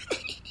it.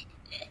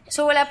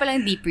 So, wala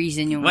palang deep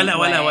reason yung Wala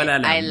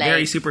lang. I like,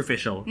 very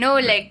superficial.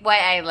 No, like, why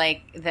I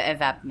like the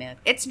Evap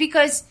milk. It's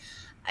because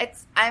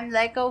I'm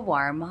like a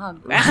warm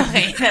hug.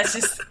 Okay, that's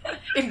just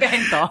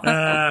invento.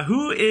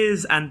 Who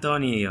is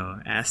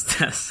Antonio?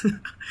 Asked us,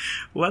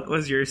 what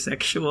was your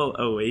sexual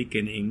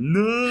awakening?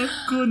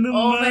 Naku naman.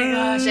 Oh my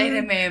gosh, I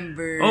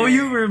remember. Oh,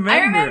 you remember? I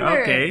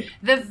remember. Okay.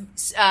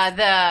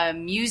 The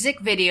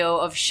music video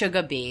of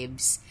Sugar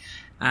Babes.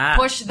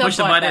 Push the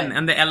button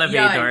on the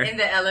elevator. Yun, in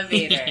the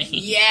elevator.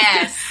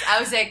 Yes.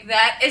 I was like,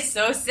 that is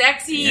so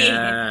sexy.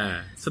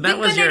 Yeah. So that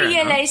was your... your... Dun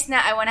ko na-realize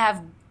na I wanna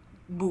have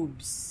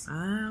boobs.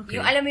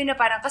 Okay. Yung alam mo yun na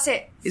parang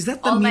kasi is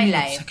that the all meaning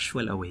my of life,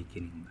 sexual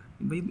awakening?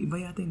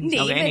 Iba yata yun. Hindi,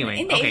 okay, anyway.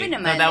 Hindi, okay. even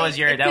naman. So that was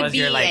your... That was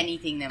your like...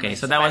 anything naman. Okay,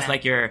 so that was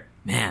like your...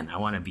 Man, I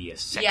want to be a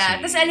sexy...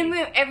 Yeah, tapos alam mo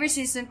yung every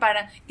season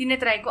parang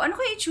tinatry ko, ano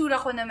kaya itsura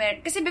ko na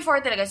meron? Kasi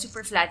before talaga,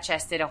 super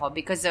flat-chested ako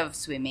because of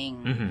swimming.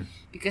 Mm-hmm.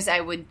 Because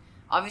I would...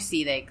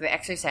 Obviously, like, the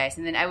exercise,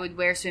 and then I would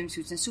wear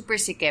swimsuits and super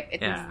sikip. It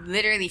would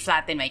literally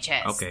flatten my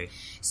chest. Okay.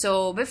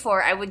 So,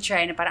 before, I would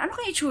try na parang, ano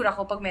kaya itsura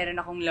ko pag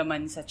meron akong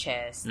laman sa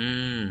chest?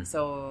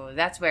 So,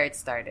 that's where it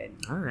started.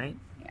 Alright.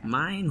 Yeah.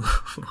 Mine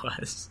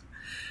was...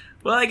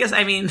 Well, I guess,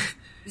 I mean...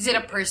 Is it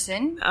a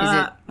person?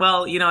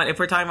 Well, you know, if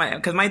we're talking about...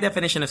 Because my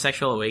definition of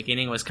sexual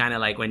awakening was kind of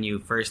like when you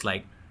first,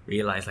 like,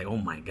 realize, like, oh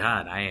my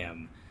God, I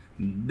am...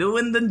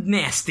 doing the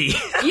nasty.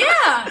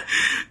 Yeah.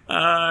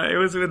 It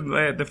was with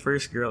the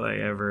first girl I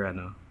ever,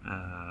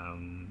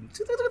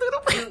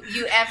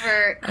 you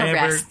ever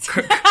caressed?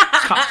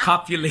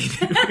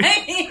 Copulated.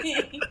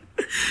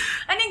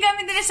 Anong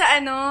gamit nila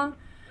sa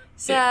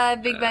sa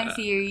Big Bang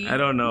Theory? I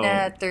don't know.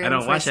 I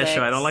don't watch that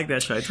show. I don't like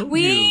that show. I told you.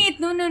 Wait,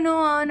 no.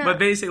 But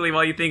basically,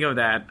 while you think of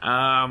that,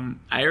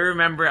 I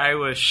remember I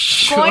was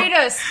shook.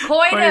 Coitus.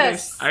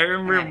 I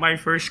remember my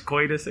first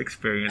coitus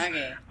experience.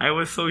 Okay. I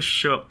was so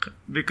shook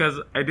because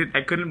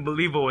I couldn't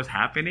believe what was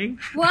happening.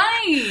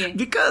 Why?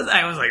 Because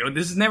I was like, oh,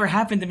 this has never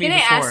happened to me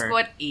before. Can I ask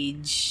what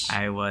age?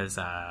 I was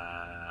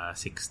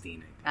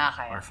 16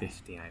 or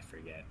 15, I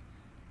forget.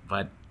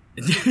 But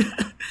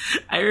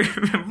I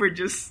remember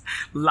just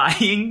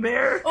lying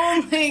there.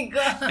 Oh my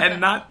God.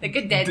 And not... Like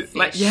a dead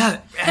fish.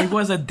 I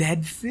was a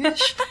dead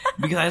fish.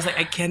 Because I was like,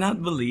 I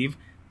cannot believe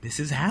this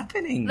is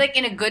happening. Like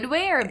in a good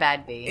way or a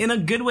bad way? In a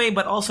good way,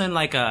 but also in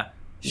like a...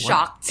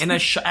 Shocked.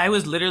 I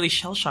was literally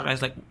shell-shocked. I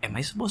was like, am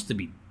I supposed to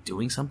be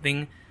doing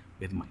something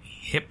with my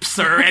hips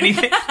or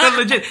anything? No,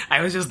 legit. I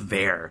was just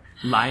there,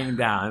 lying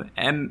down.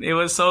 And it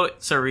was so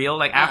surreal.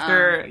 Like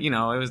after, it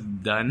was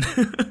done...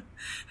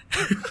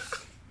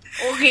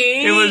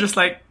 Okay. It was just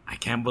like, I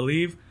can't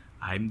believe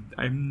I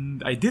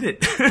did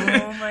it.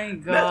 Oh my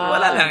God.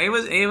 Wala lang. It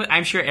was,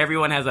 I'm sure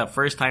everyone has a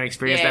first time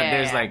experience that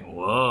there's like,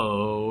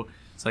 whoa.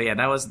 So yeah,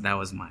 that was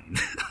mine.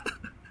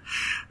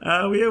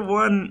 We have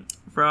one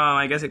from,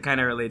 I guess it kind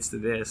of relates to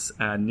this.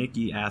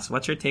 Nikki asks,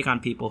 what's your take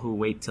on people who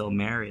wait till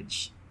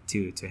marriage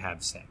to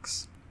have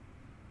sex?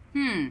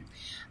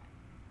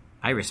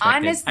 I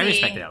respect it. I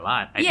respect it a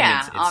lot. I think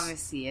it's,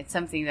 obviously. It's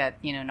something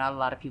that, not a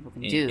lot of people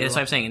can do. That's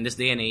what I'm saying. In this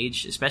day and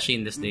age, especially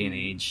in this day and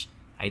age,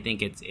 I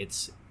think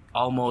it's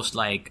almost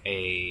like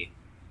a...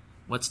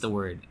 What's the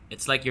word?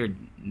 It's like you're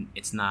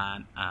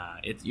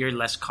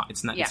less...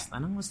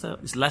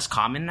 it's less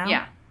common now.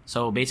 Yeah.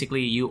 So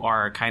basically, you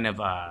are kind of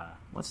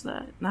what's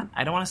the...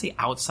 I don't want to say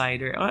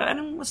outsider.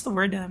 What's the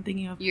word that I'm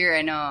thinking of? You're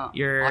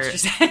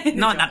ostracized.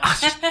 No, not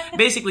ostracized.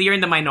 Basically, you're in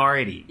the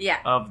minority.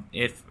 Yeah.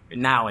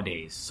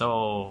 Nowadays.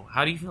 So,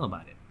 how do you feel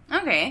about it?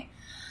 Okay.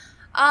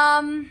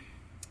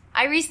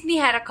 I recently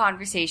had a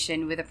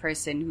conversation with a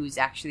person who's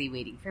actually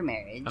waiting for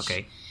marriage.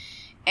 Okay.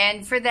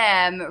 And for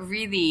them,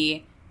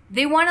 really,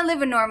 they want to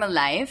live a normal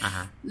life.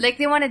 Uh-huh. Like,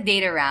 they want to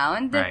date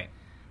around. Right.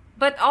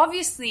 But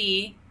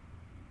obviously,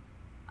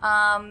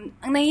 ang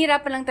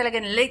nahihirapan lang talaga,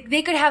 like,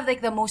 they could have,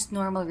 like, the most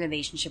normal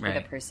relationship with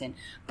a person.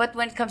 But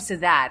when it comes to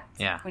that,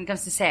 when it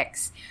comes to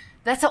sex,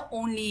 that's the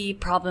only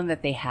problem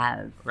that they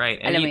have. Right.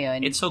 Alam mo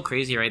yun? It's so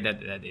crazy, right?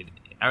 That it,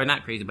 or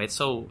not crazy, but it's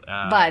so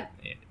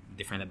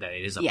different that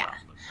it is a problem.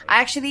 Right? I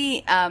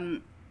actually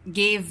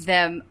gave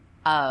them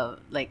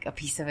like a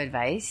piece of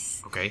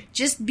advice. Okay.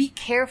 Just be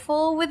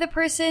careful with the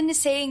person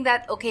saying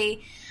that, okay,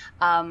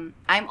 I'm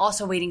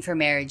also waiting for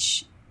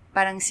marriage.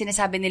 Parang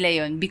sinasabi nila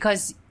yun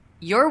because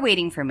you're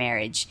waiting for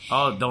marriage.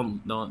 Oh,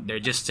 don't. They're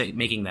just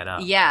making that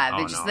up. Yeah,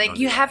 they're just like,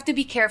 you have to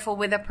be careful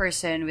with a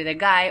person, with a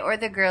guy or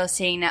the girl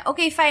saying na,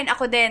 okay, fine,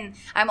 ako din,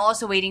 I'm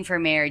also waiting for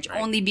marriage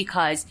only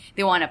because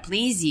they want to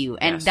please you.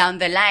 And down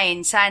the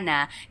line,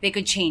 sana, they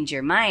could change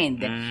your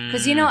mind.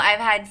 Because, I've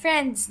had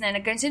friends na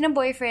nagkaroon sila ng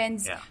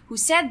boyfriends who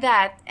said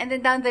that and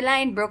then down the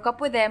line, broke up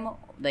with them,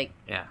 like,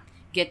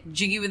 get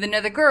jiggy with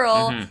another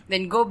girl,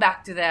 then go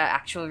back to the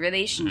actual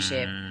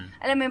relationship.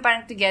 Alam mo yung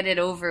parang to get it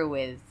over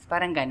with.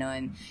 Parang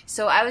ganon.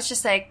 So I was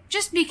just like,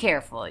 just be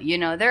careful.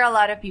 There are a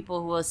lot of people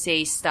who will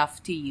say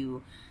stuff to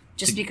you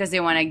just because they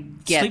want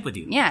to sleep with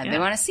you. Yeah, they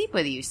want to sleep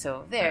with you.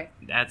 So there.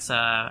 That's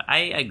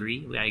I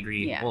agree. I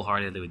agree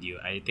wholeheartedly with you.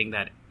 I think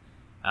that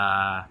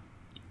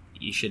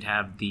you should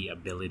have the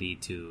ability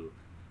to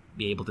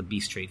be able to be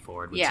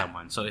straightforward with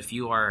someone. So if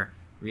you are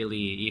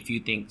really, if you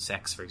think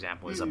sex, for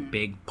example, is a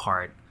big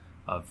part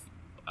of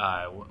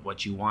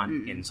what you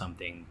want in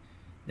something,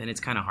 then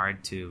it's kind of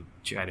hard to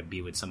try to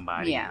be with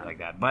somebody like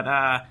that. But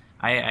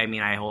I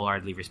mean, I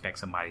wholeheartedly respect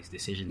somebody's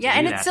decision to do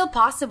and that. it's still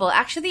possible.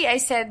 Actually, I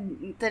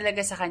said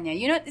talaga sa kanya,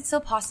 it's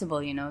still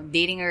possible,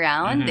 dating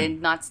around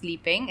and not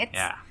sleeping. It's,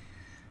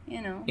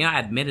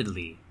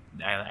 admittedly,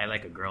 I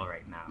like a girl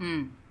right now.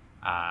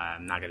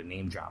 I'm not going to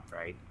name drop,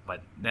 right?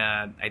 But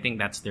I think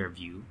that's their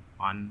view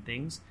on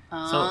things.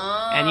 So,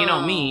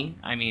 and me,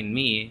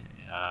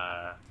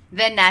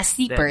 the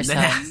nasty person.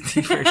 The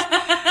nasty person.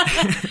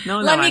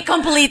 Let me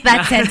complete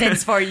that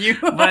sentence for you.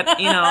 But,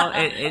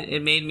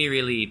 it made me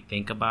really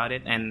think about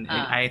it. And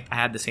I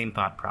had the same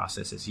thought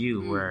process as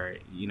you where,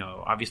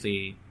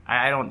 obviously,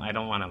 I don't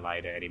want to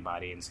lie to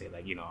anybody and say,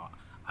 like,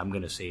 I'm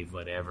going to save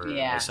whatever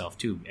myself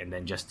too. And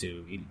then just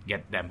to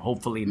get them,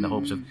 hopefully in the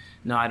hopes of,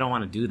 no, I don't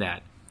want to do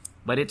that.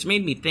 But it's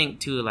made me think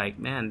too, like,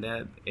 man,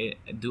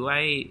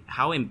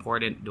 how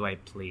important do I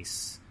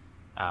place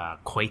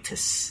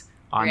coitus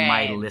on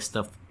my list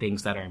of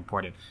things that are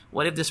important?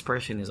 What if this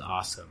person is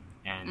awesome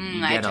and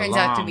you get along? It turns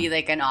out to be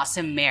like an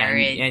awesome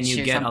marriage, and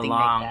you or get something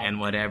along like that. and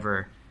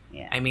whatever.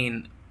 Yeah. I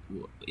mean,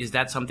 is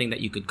that something that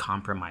you could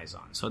compromise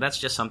on? So that's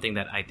just something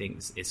that I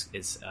think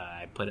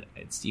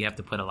you have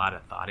to put a lot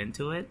of thought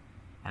into it,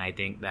 and I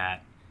think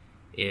that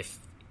if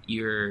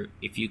you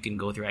can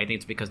go through, I think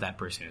it's because that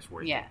person is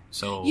worth it.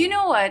 So you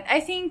know what? I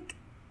think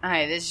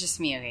this is just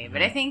me, okay,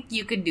 but I think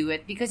you could do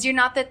it because you're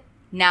not that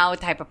now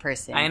type of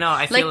person. I know.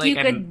 I feel like you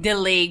could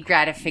delay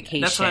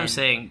gratification. That's what I'm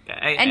saying.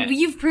 And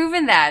you've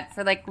proven that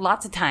for like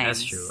lots of times.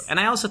 That's true. And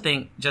I also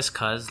think just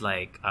cause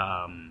like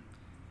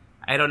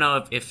I don't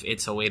know if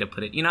it's a way to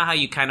put it. You know how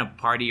you kind of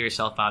party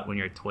yourself out when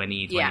you're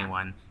 20,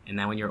 21, and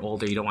then when you're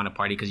older you don't want to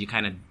party because you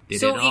kind of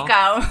did it all. So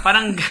ikaw,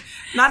 parang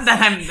not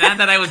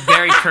that I was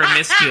very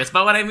promiscuous,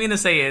 but what I mean to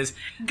say is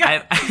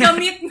what I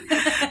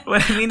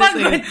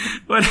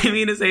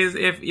mean to say is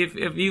if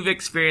you've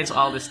experienced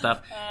all this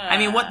stuff, I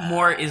mean, what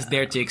more is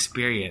there to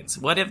experience?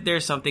 What if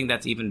there's something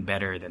that's even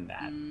better than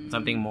that?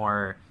 Something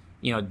more,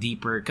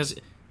 deeper, because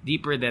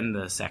deeper than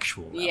the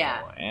sexual level.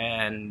 Yeah.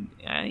 And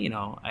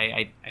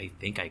I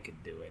think I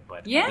could do it,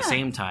 but at the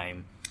same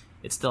time,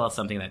 it's still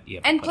something that you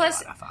have to put a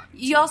lot of thought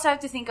into. You also have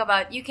to think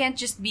about, you can't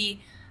just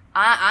be,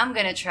 I'm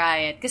gonna try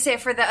it. Because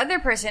for the other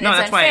person, it's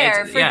that's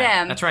unfair. why for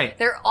them, that's right.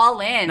 They're all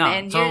in. No,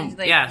 and you're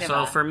like,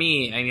 so for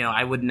me,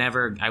 I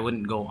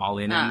wouldn't go all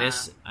in on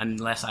this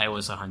unless I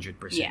was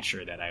 100%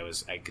 sure that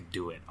I could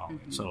do it all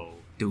in. So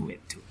do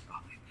it all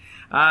in.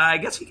 I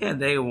guess we can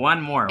do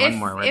one more.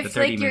 We're at the 30 if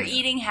like your minutes.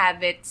 eating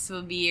habits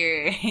will be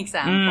your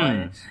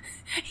example.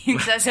 Yung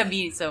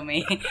sasabihin, so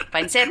may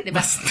pancet, di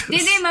ba?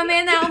 Hindi,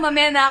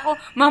 mamaya na ako.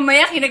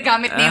 Mamaya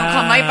kinagamit na yung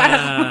kamay para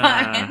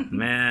kumain.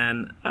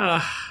 Man.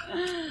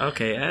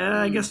 Okay,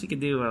 I guess we could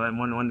do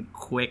one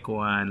quick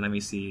one. Let me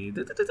see.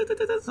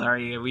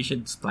 Sorry, we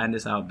should plan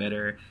this out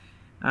better.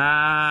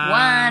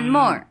 One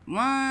more.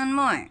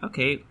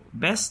 Okay,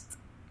 best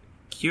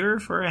cure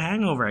for a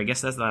hangover. I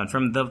guess that's the one.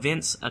 From the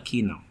Vince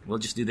Aquino.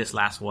 We'll just do this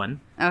last one.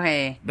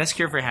 Okay. Best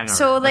cure for a hangover.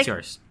 So, what's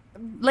yours?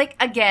 Like,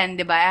 again,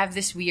 diba, I have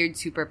this weird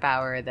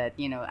superpower that,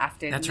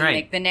 after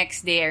the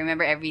next day I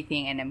remember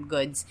everything and I'm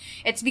goods.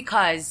 It's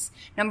because,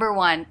 number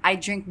one, I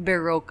drink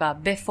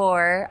Berocca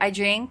before I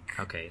drink.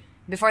 Okay.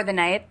 Before the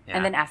night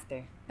and then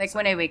after. Like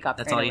when I wake up.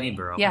 That's all you need,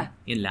 Berocca? Yeah.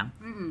 Yun lang?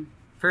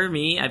 For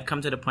me, I've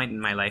come to the point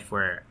in my life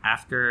where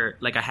after,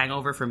 like a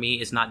hangover for me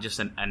is not just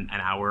an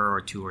hour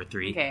or 2 or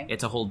 3. Okay.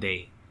 It's a whole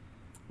day.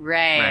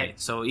 Right.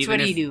 So even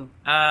what do you do?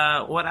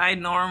 What I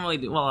normally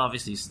do, well,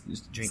 obviously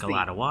drink a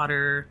lot of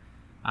water.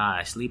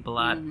 I sleep a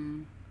lot.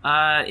 In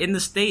the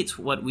States,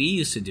 what we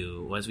used to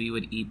do was we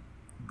would eat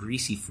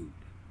greasy food.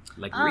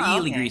 Like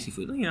greasy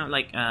food.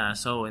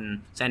 So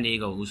in San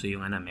Diego, uso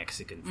yung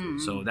Mexican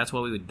food. So that's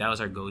what that was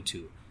our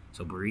go-to.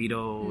 So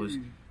burritos,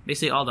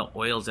 basically all the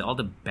oils, all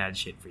the bad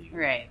shit for you.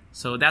 Right.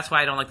 So that's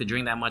why I don't like to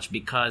drink that much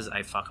because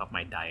I fuck up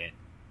my diet.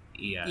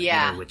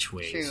 Either which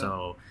way. True.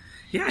 So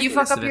yeah, you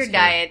fuck up your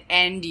diet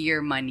and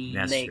your money,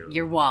 that's like true.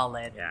 your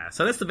wallet. Yeah,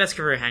 so that's the best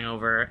cure for a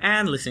hangover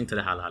and listening to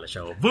the Hala Hala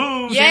Show.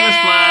 Boom! Yeah!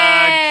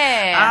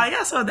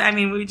 Shameless plug! So I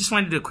mean, we just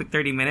wanted to do a quick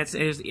 30 minutes.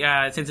 Since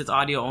it's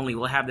audio only,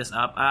 we'll have this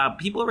up.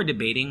 People were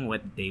debating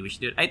what day we should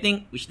do it. I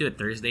think we should do it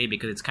Thursday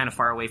because it's kind of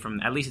far away from,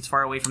 at least it's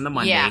far away from the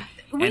Monday. Yeah.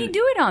 We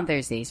do it on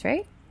Thursdays,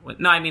 right?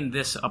 No, I mean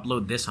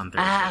upload this on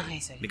Thursday. Okay,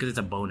 sorry. Because it's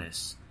a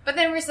bonus. But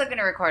then we're still going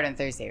to record on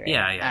Thursday, right?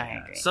 Yeah.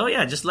 Okay, great. So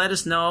just let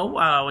us know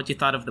what you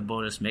thought of the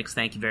bonus mix.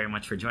 Thank you very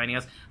much for joining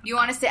us. You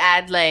want us to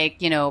add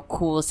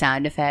cool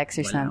sound effects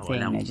or something?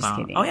 No, just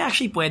kidding. Oh yeah,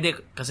 actually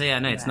pwede. Kasi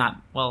it's not,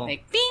 well.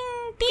 Like, bing,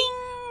 bing.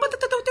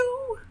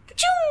 Patutututu.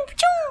 Pachung,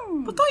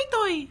 pachung.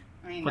 Putoy-toy.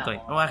 Ay, Putoy.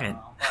 nako. Bakit?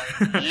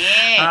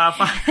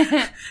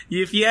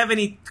 If you have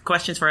any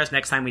questions for us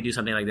next time we do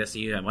something like this,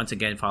 you once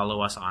again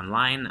follow us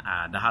online,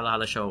 the Halo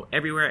Halo Show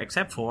everywhere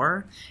except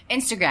for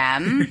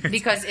Instagram,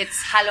 because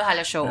it's Halo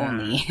Halo Show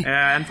only.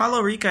 And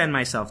follow Rika and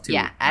myself too.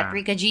 Yeah, at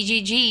Rika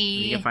GGG.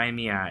 You can find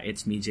me,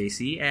 it's me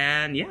JC,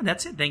 and yeah,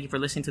 that's it. Thank you for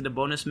listening to the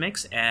bonus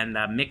mix, and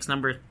mix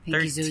number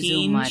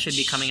 13 should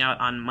be coming out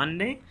on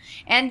Monday.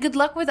 And good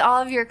luck with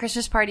all of your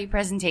Christmas party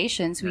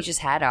presentations. We just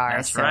had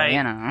ours. That's right.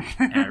 You know.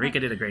 Rika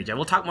did a great job.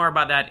 We'll talk more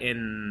about that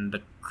in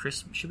the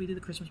Christmas. Should we do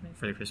the Christmas mix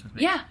for the Christmas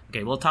mix? Yeah.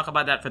 Okay, we'll talk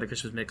about that for the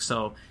Christmas mix.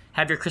 So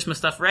have your Christmas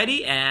stuff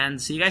ready,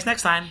 and see you guys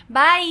next time.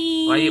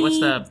 Bye. What's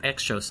the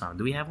extra song?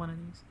 Do we have one of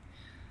these?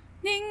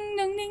 Ding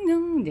dong ding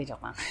dong. Hindi,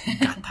 joke lang.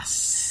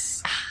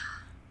 Gatas.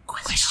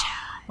 Question.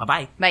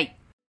 Bye-bye. Bye.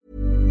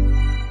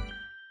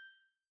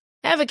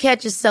 Ever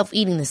catch yourself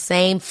eating the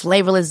same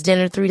flavorless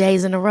dinner 3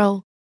 days in a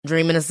row?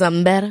 Dreaming of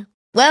something better?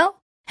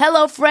 Well,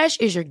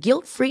 HelloFresh is your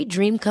guilt-free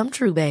dream come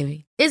true,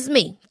 baby. It's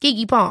me,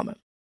 Keke Palmer.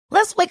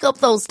 Let's wake up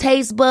those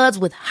taste buds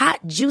with hot,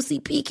 juicy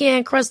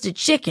pecan-crusted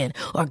chicken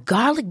or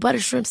garlic butter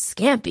shrimp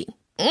scampi.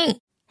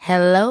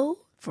 Hello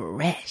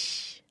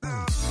Fresh.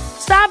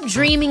 Stop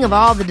dreaming of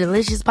all the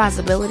delicious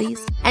possibilities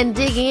and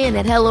dig in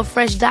at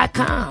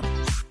HelloFresh.com.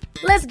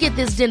 Let's get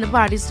this dinner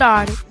party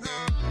started.